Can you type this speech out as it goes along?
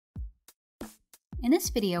In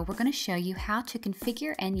this video, we're going to show you how to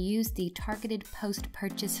configure and use the targeted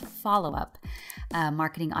post-purchase follow-up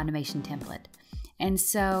marketing automation template. And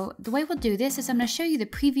so the way we'll do this is I'm going to show you the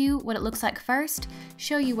preview, what it looks like first,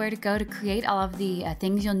 show you where to go to create all of the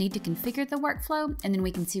things you'll need to configure the workflow, and then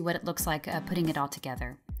we can see what it looks like putting it all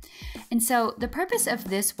together. And so the purpose of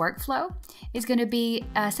this workflow is going to be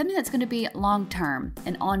something that's going to be long-term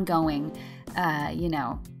and ongoing,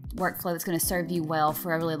 workflow that's going to serve you well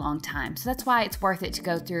for a really long time. So that's why it's worth it to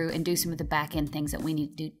go through and do some of the back-end things that we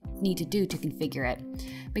need to do to configure it.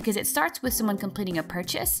 Because it starts with someone completing a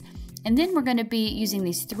purchase, and then we're going to be using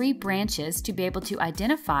these 3 branches to be able to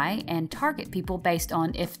identify and target people based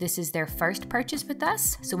on if this is their first purchase with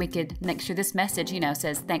us. So we could make sure this message,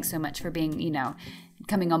 says thanks so much for being,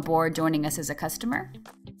 coming on board, joining us as a customer.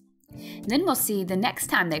 And then we'll see the next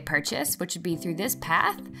time they purchase, which would be through this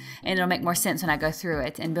path, and it'll make more sense when I go through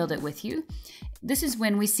it and build it with you. This is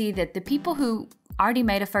when we see that the people who already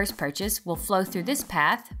made a first purchase will flow through this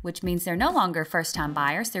path, which means they're no longer first-time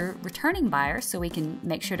buyers, they're returning buyers, so we can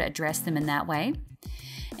make sure to address them in that way.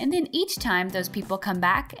 And then each time those people come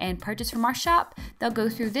back and purchase from our shop, they'll go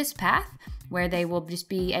through this path, where they will just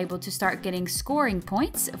be able to start getting scoring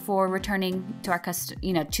points for returning to our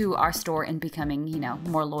to our store and becoming,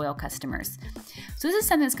 more loyal customers. So this is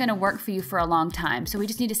something that's going to work for you for a long time. So we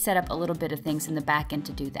just need to set up a little bit of things in the back end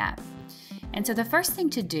to do that. And so the first thing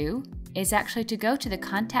to do is actually to go to the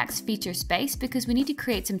contacts feature space, because we need to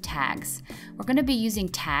create some tags. We're going to be using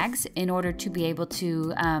tags in order to be able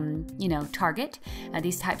to, target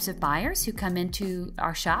these types of buyers who come into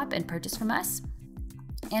our shop and purchase from us.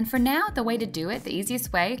 And for now, the way to do it, the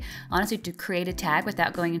easiest way, honestly, to create a tag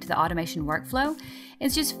without going into the automation workflow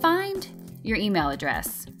is just find your email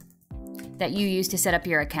address that you use to set up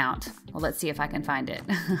your account. Well, let's see if I can find it.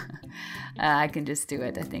 I can just do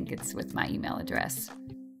it. I think it's with my email address.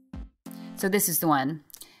 So this is the one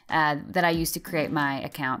that I use to create my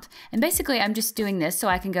account. And basically, I'm just doing this so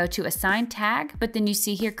I can go to assign tag, but then you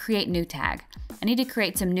see here, create new tag. I need to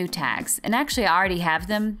create some new tags. And actually, I already have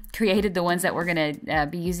them created, the ones that we're going to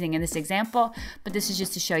be using in this example, but this is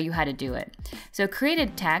just to show you how to do it. So create a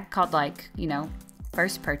tag called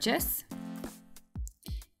first purchase.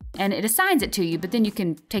 And it assigns it to you, but then you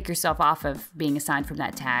can take yourself off of being assigned from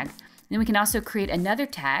that tag. And then we can also create another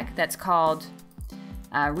tag that's called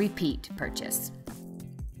repeat purchase.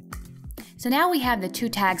 So now we have the 2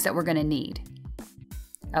 tags that we're going to need.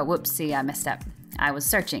 Oh, whoops, see, I messed up. I was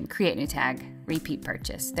searching, create new tag, repeat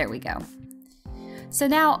purchase. There we go. So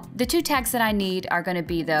now the 2 tags that I need are going to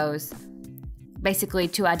be those basically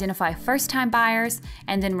to identify first-time buyers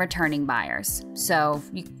and then returning buyers. So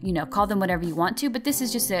you call them whatever you want to, but this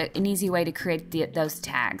is just an easy way to create those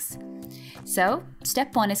tags. So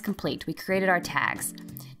step 1 is complete. We created our tags.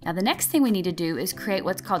 Now the next thing we need to do is create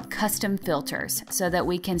what's called custom filters so that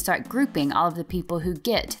we can start grouping all of the people who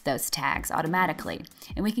get those tags automatically.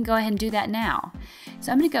 And we can go ahead and do that now.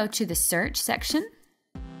 So I'm going to go to the search section.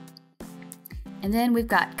 And then we've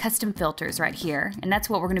got custom filters right here. And that's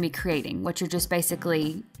what we're going to be creating, which are just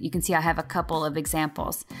basically, you can see I have a couple of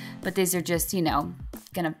examples, but these are just, going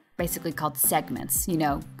to basically called segments,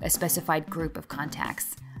 a specified group of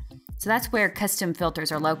contacts. So that's where custom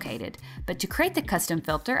filters are located. But to create the custom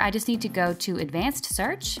filter, I just need to go to Advanced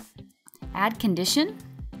Search, Add Condition,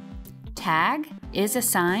 Tag is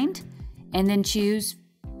assigned, and then choose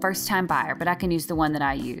First Time Buyer. But I can use the one that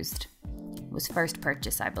I used. It was First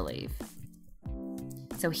Purchase, I believe.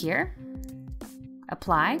 So here,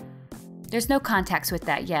 Apply. There's no contacts with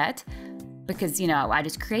that yet because, I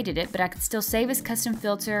just created it, but I could still save as custom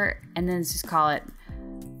filter and then just call it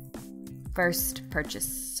First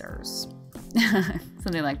Purchasers,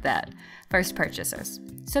 something like that, First Purchasers.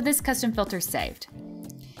 So this custom filter is saved.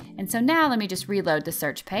 And so now let me just reload the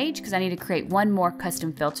search page because I need to create one more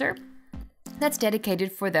custom filter that's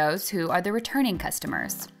dedicated for those who are the returning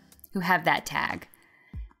customers who have that tag.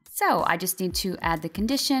 So I just need to add the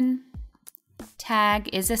condition, tag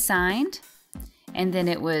is assigned, and then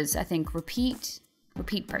it was, I think, repeat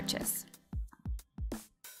purchase.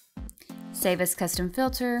 Save as custom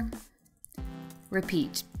filter,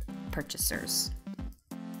 repeat purchasers.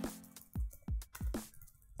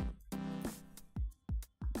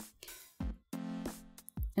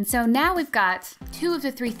 And so now we've got 2 of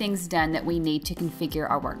the 3 things done that we need to configure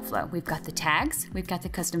our workflow. We've got the tags, we've got the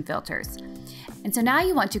custom filters. And so now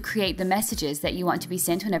you want to create the messages that you want to be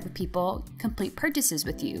sent whenever people complete purchases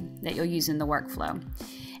with you that you'll use in the workflow.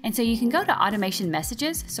 And so you can go to automation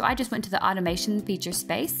messages. So I just went to the automation feature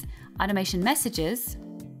space, automation messages,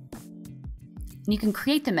 and you can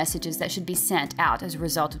create the messages that should be sent out as a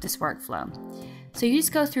result of this workflow. So you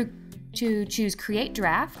just go through to choose Create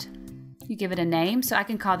Draft, You give it a name, so I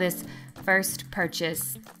can call this first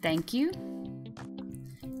purchase thank you.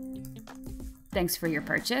 Thanks for your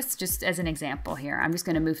purchase, just as an example here. I'm just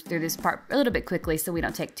going to move through this part a little bit quickly so we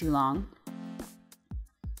don't take too long.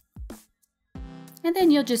 And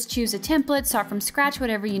then you'll just choose a template, start from scratch,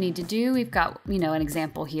 whatever you need to do. We've got, an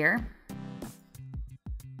example here.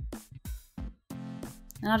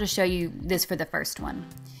 And I'll just show you this for the first one.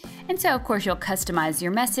 And so, of course, you'll customize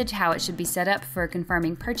your message, how it should be set up for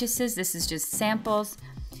confirming purchases. This is just samples.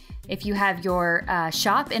 If you have your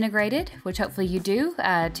shop integrated, which hopefully you do,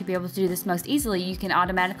 to be able to do this most easily, you can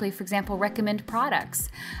automatically, for example, recommend products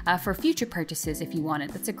for future purchases if you want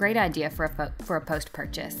it. That's a great idea for a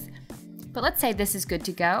post-purchase. But let's say this is good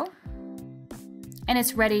to go, and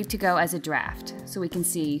it's ready to go as a draft. So we can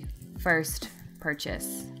see first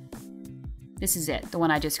purchase. This is it, the one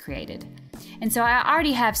I just created. And so I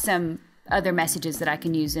already have some other messages that I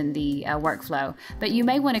can use in the workflow, but you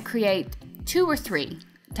may want to create 2 or 3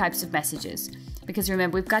 types of messages, because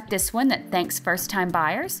remember, we've got this one that thanks first-time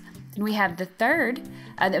buyers, and we have the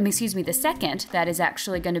the second that is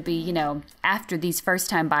actually going to be, after these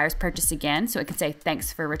first-time buyers purchase again, so it could say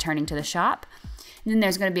thanks for returning to the shop. And then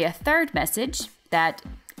there's going to be a third message that,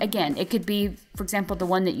 again, it could be, for example, the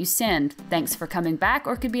one that you send, thanks for coming back,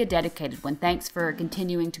 or it could be a dedicated one, thanks for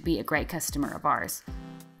continuing to be a great customer of ours.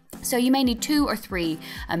 So you may need 2 or 3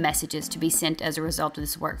 messages to be sent as a result of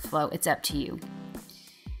this workflow. It's up to you.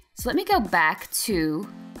 So let me go back to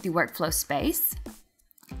the workflow space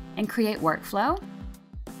and create workflow.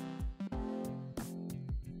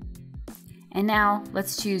 And now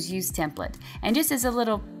let's choose use template. And just as a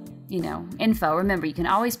little, info, remember, you can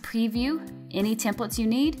always preview any templates you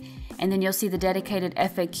need, and then you'll see the dedicated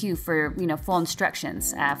FAQ for, full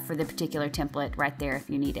instructions for the particular template right there if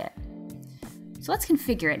you need it. So let's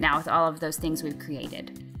configure it now with all of those things we've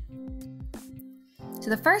created. So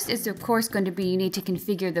the first is, of course, going to be you need to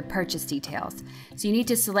configure the purchase details. So you need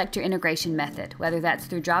to select your integration method, whether that's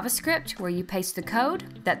through JavaScript, where you paste the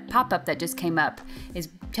code. That pop-up that just came up is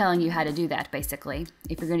telling you how to do that, basically,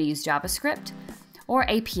 if you're going to use JavaScript, or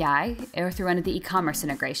API, or through one of the e-commerce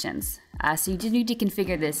integrations. So you do need to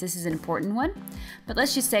configure this. This is an important one. But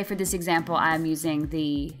let's just say for this example, I'm using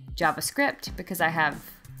the JavaScript because I have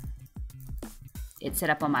it's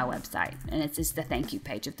set up on my website, and it's just the thank you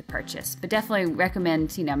page of the purchase. But definitely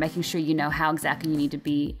recommend, making sure you know how exactly you need to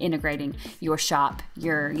be integrating your shop,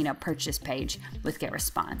 your, purchase page with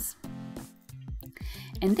GetResponse.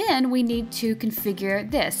 And then we need to configure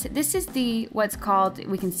this. This is what's called,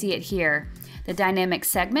 we can see it here, the dynamic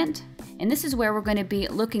segment. And this is where we're going to be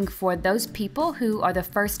looking for those people who are the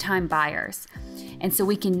first-time buyers. And so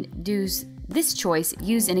we can do this choice,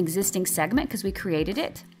 use an existing segment because we created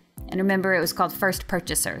it. And remember, it was called first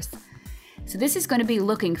purchasers. So this is going to be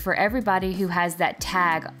looking for everybody who has that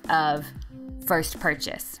tag of first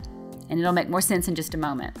purchase. And it'll make more sense in just a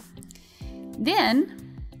moment.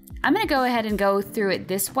 Then I'm going to go ahead and go through it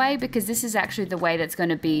this way because this is actually the way that's going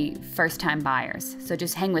to be first-time buyers. So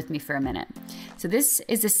just hang with me for a minute. So this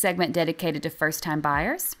is a segment dedicated to first-time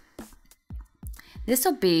buyers. This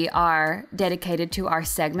will be dedicated to our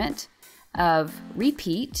segment of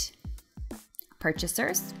repeat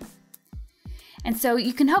purchasers. And so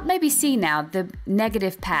you can maybe see now the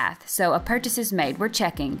negative path. So a purchase is made. We're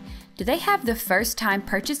checking. Do they have the first time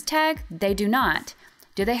purchase tag? They do not.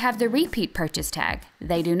 Do they have the repeat purchase tag?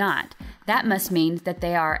 They do not. That must mean that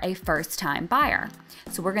they are a first time buyer.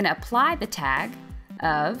 So we're going to apply the tag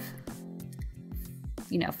of,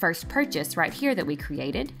 first purchase right here that we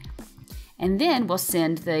created. And then we'll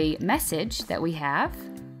send the message that we have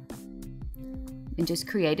and just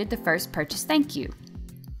created the first purchase thank you.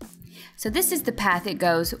 So this is the path it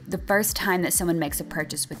goes the first time that someone makes a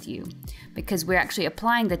purchase with you, because we're actually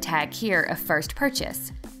applying the tag here of first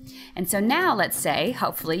purchase. And so now let's say,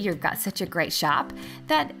 hopefully you've got such a great shop,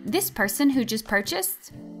 that this person who just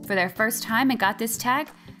purchased for their first time and got this tag,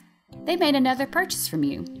 they made another purchase from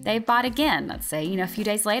you. They bought again, let's say, a few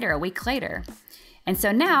days later, a week later. And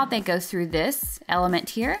so now they go through this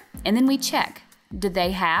element here, and then we check. Do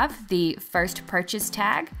they have the first purchase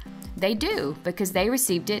tag? They do, because they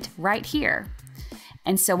received it right here.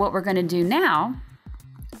 And so what we're going to do now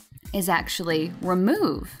is actually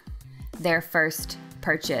remove their first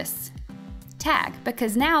purchase tag,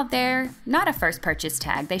 because now they're not a first purchase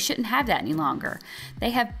tag. They shouldn't have that any longer.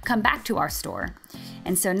 They have come back to our store.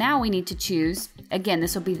 And so now we need to choose, again,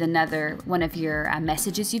 this will be another one of your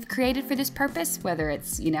messages you've created for this purpose, whether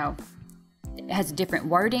it's, it has a different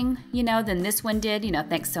wording, than this one did.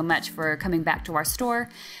 Thanks so much for coming back to our store.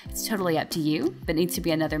 It's totally up to you, but it needs to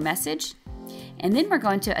be another message. And then we're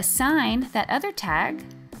going to assign that other tag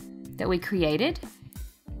that we created.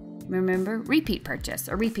 remember, repeat purchase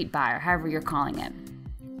or repeat buyer, however you're calling it.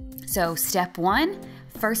 So step 1,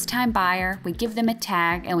 first time buyer, we give them a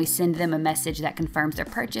tag and we send them a message that confirms their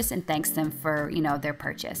purchase and thanks them for, their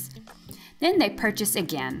purchase. Then they purchase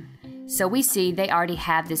again. So we see they already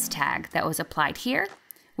have this tag that was applied here.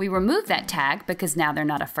 We remove that tag because now they're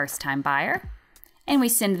not a first time buyer. And we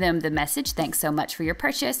send them the message, thanks so much for your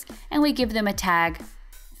purchase, and we give them a tag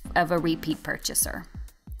of a repeat purchaser.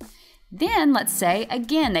 Then let's say,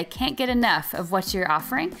 again, they can't get enough of what you're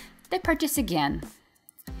offering, they purchase again.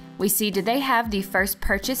 We see, do they have the first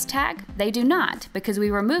purchase tag? They do not, because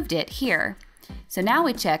we removed it here. So now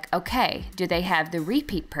we check, okay, do they have the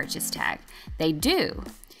repeat purchase tag? They do.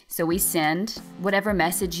 So we send whatever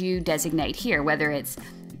message you designate here, whether it's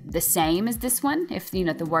the same as this one, if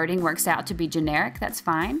the wording works out to be generic, that's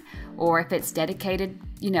fine, or if it's dedicated,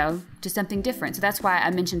 to something different. So that's why I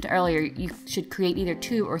mentioned earlier, you should create either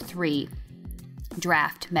 2 or 3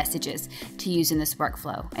 draft messages to use in this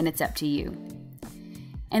workflow, and it's up to you.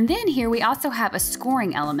 And then here we also have a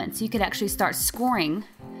scoring element. So you could actually start scoring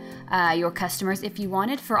your customers if you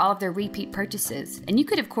wanted for all of their repeat purchases. And you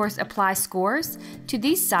could, of course, apply scores to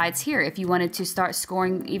these sides here if you wanted to start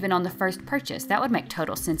scoring even on the first purchase. That would make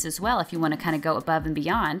total sense as well if you want to kind of go above and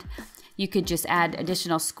beyond. You could just add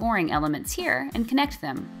additional scoring elements here and connect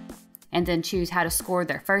them. And then choose how to score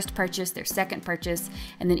their first purchase, their second purchase,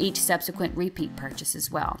 and then each subsequent repeat purchase as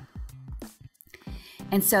well.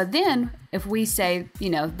 And so then if we say,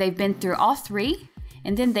 they've been through all 3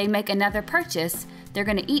 and then they make another purchase, they're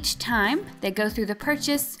going to, each time they go through the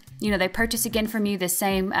purchase, they purchase again from you, the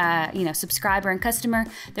same, subscriber and customer,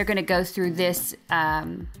 they're going to go through this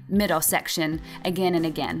middle section again and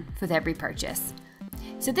again with every purchase.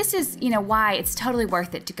 So this is, why it's totally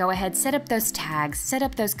worth it to go ahead, set up those tags, set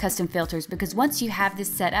up those custom filters, because once you have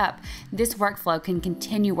this set up, this workflow can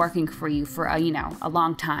continue working for you for a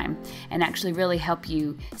long time and actually really help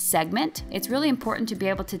you segment. It's really important to be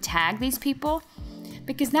able to tag these people,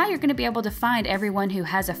 because now you're going to be able to find everyone who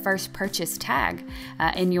has a first purchase tag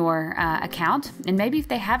in your account. And maybe if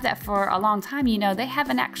they have that for a long time, they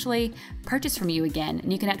haven't actually purchased from you again,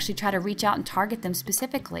 and you can actually try to reach out and target them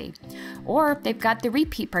specifically. Or if they've got the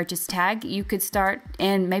repeat purchase tag, you could start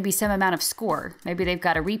in maybe some amount of score. Maybe they've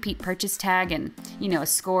got a repeat purchase tag and, a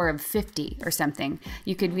score of 50 or something.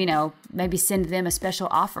 You could, maybe send them a special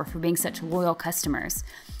offer for being such loyal customers.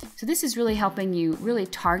 So this is really helping you really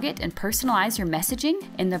target and personalize your messaging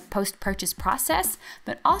in the post-purchase process,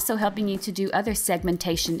 but also helping you to do other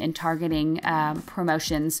segmentation and targeting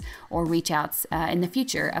promotions or reach outs in the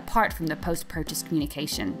future, apart from the post-purchase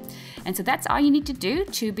communication. And so that's all you need to do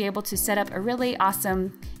to be able to set up a really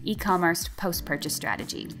awesome e-commerce post-purchase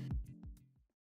strategy.